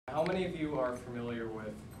how many of you are familiar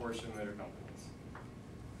with Porsche Motor Companies?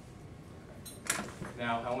 Okay.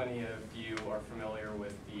 Now, how many of you are familiar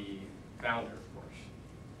with the founder of Porsche?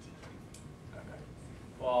 Okay.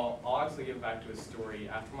 Well, I'll actually get back to his story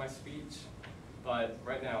after my speech, but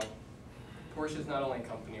right now, Porsche is not only a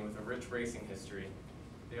company with a rich racing history,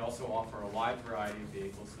 they also offer a wide variety of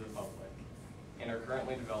vehicles to the public and are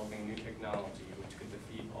currently developing new technology which could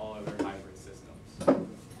defeat all other hybrid systems.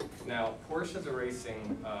 Now, Porsche has a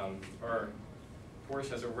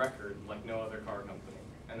Porsche has a record like no other car company,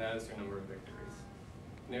 and that is their number of victories.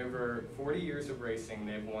 In over 40 years of racing,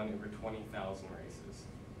 they've won over 20,000 races.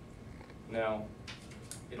 Now,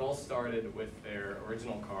 it all started with their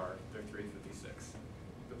original car, their 356.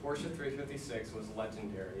 The Porsche 356 was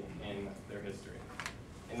legendary in their history.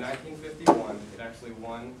 In 1951, it actually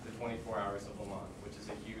won the 24 Hours of Le Mans, which is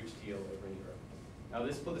a huge deal over in Europe. Now,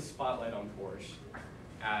 this put a spotlight on Porsche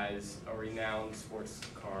as a renowned sports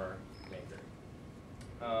car maker.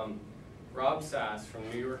 Rob Sass from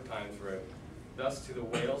New York Times wrote, "Thus to the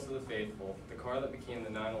whales of the faithful, the car that became the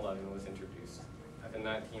 911 was introduced at the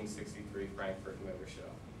 1963 Frankfurt Motor Show.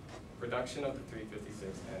 Production of the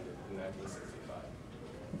 356 ended in 1965.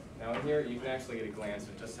 Now in here, you can actually get a glance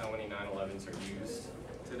at just how many 911s are used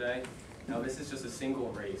today. Now this is just a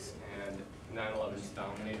single race, and 911s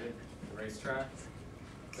dominated the racetrack.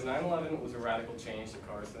 The 911 was a radical change to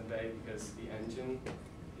cars in the day because the engine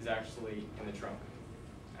is actually in the trunk.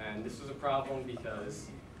 And this was a problem because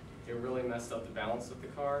it really messed up the balance of the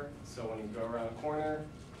car. So when you go around a corner,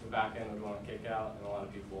 the back end would want to kick out, and a lot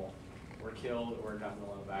of people were killed or got in a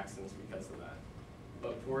lot of accidents because of that.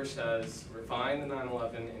 But Porsche has refined the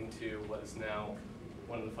 911 into what is now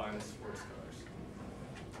one of the finest sports cars.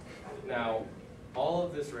 Now, all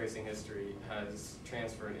of this racing history has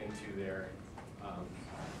transferred into their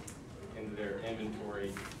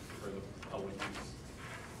inventory for the public use.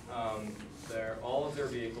 All of their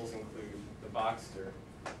vehicles include the Boxster,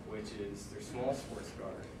 which is their small sports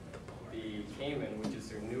car, the Cayman, which is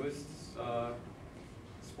their newest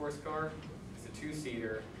sports car. It's a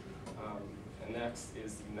two-seater, and next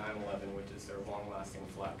is the 911, which is their long-lasting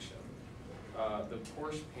flagship. The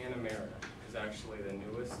Porsche Panamera is actually the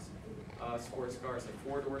newest sports car. It's a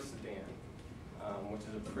four-door sedan, which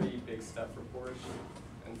is a pretty big step for Porsche.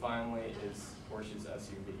 And finally is Porsche's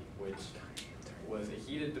SUV, which was a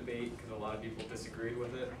heated debate because a lot of people disagreed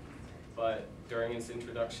with it. But during its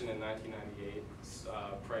introduction in 1998,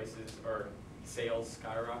 sales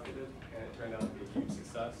skyrocketed, and it turned out to be a huge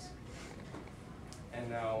success. And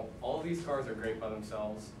now, all of these cars are great by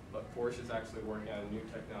themselves, but Porsche is actually working on a new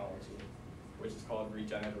technology, which is called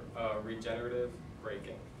regenerative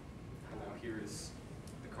braking. And now here's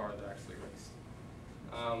the car that actually raced.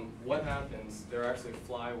 What happens, there are actually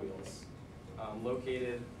flywheels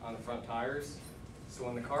located on the front tires. So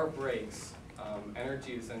when the car brakes,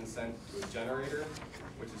 energy is then sent to a generator,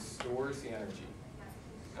 which stores the energy.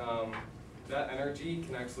 That energy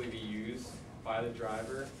can actually be used by the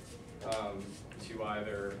driver to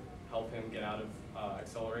either help him get out of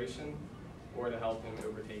acceleration or to help him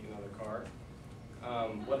overtake another car.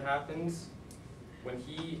 What happens when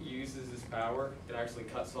he uses this power, it actually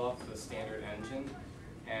cuts off the standard engine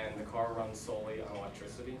and the car runs solely on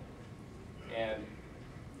electricity. And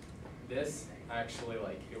this actually,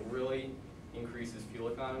 it really increases fuel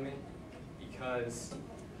economy because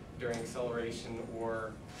during acceleration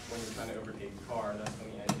or when you're trying to overtake the car, that's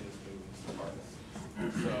when the engine is moving the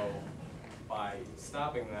hardest. So by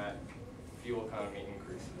stopping that, fuel economy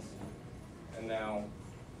increases. And now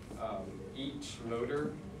each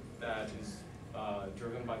motor that is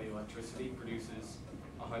driven by the electricity produces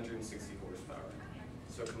 160 horsepower.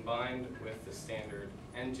 So combined with the standard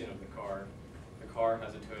engine of the car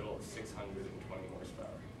has a total of 620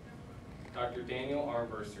 horsepower. Dr. Daniel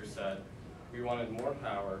Armbruster said, "We wanted more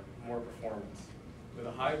power, more performance. With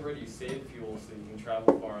a hybrid, you save fuel so you can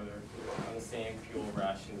travel farther on the same fuel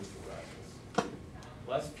ration as your rivals.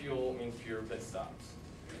 Less fuel means fewer pit stops.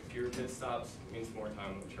 Fewer pit stops means more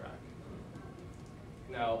time on the track."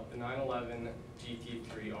 Now, the 911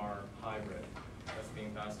 GT3R hybrid that's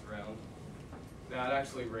being passed around, that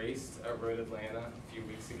actually raced at Road Atlanta a few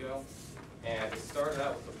weeks ago, and it started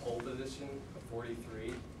out with a pole position of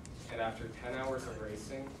 43, and after 10 hours of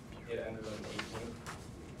racing, it ended up in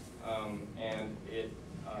 18th, and it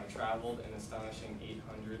traveled an astonishing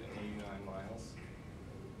 889 miles.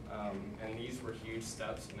 And these were huge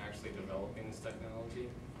steps in actually developing this technology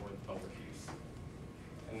for the public use.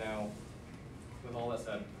 And now, with all that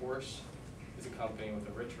said, Porsche is a company with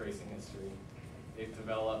a rich racing history. They've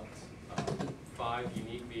developed 5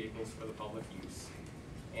 unique vehicles for the public use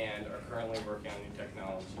and are currently working on new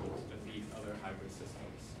technology to defeat other hybrid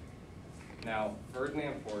systems. Now,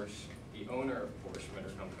 Ferdinand Porsche, the owner of Porsche Motor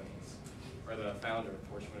Companies, or the founder of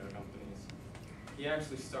Porsche Motor Companies, he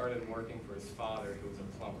actually started working for his father, who was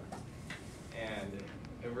a plumber. And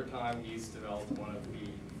over time, he's developed one of the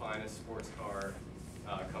finest sports car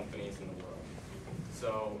companies in the world.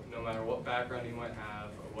 So no matter what background you might have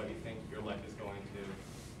or what you think your life is going to,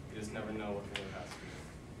 you just never know what the road has to be.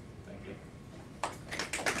 Thank you.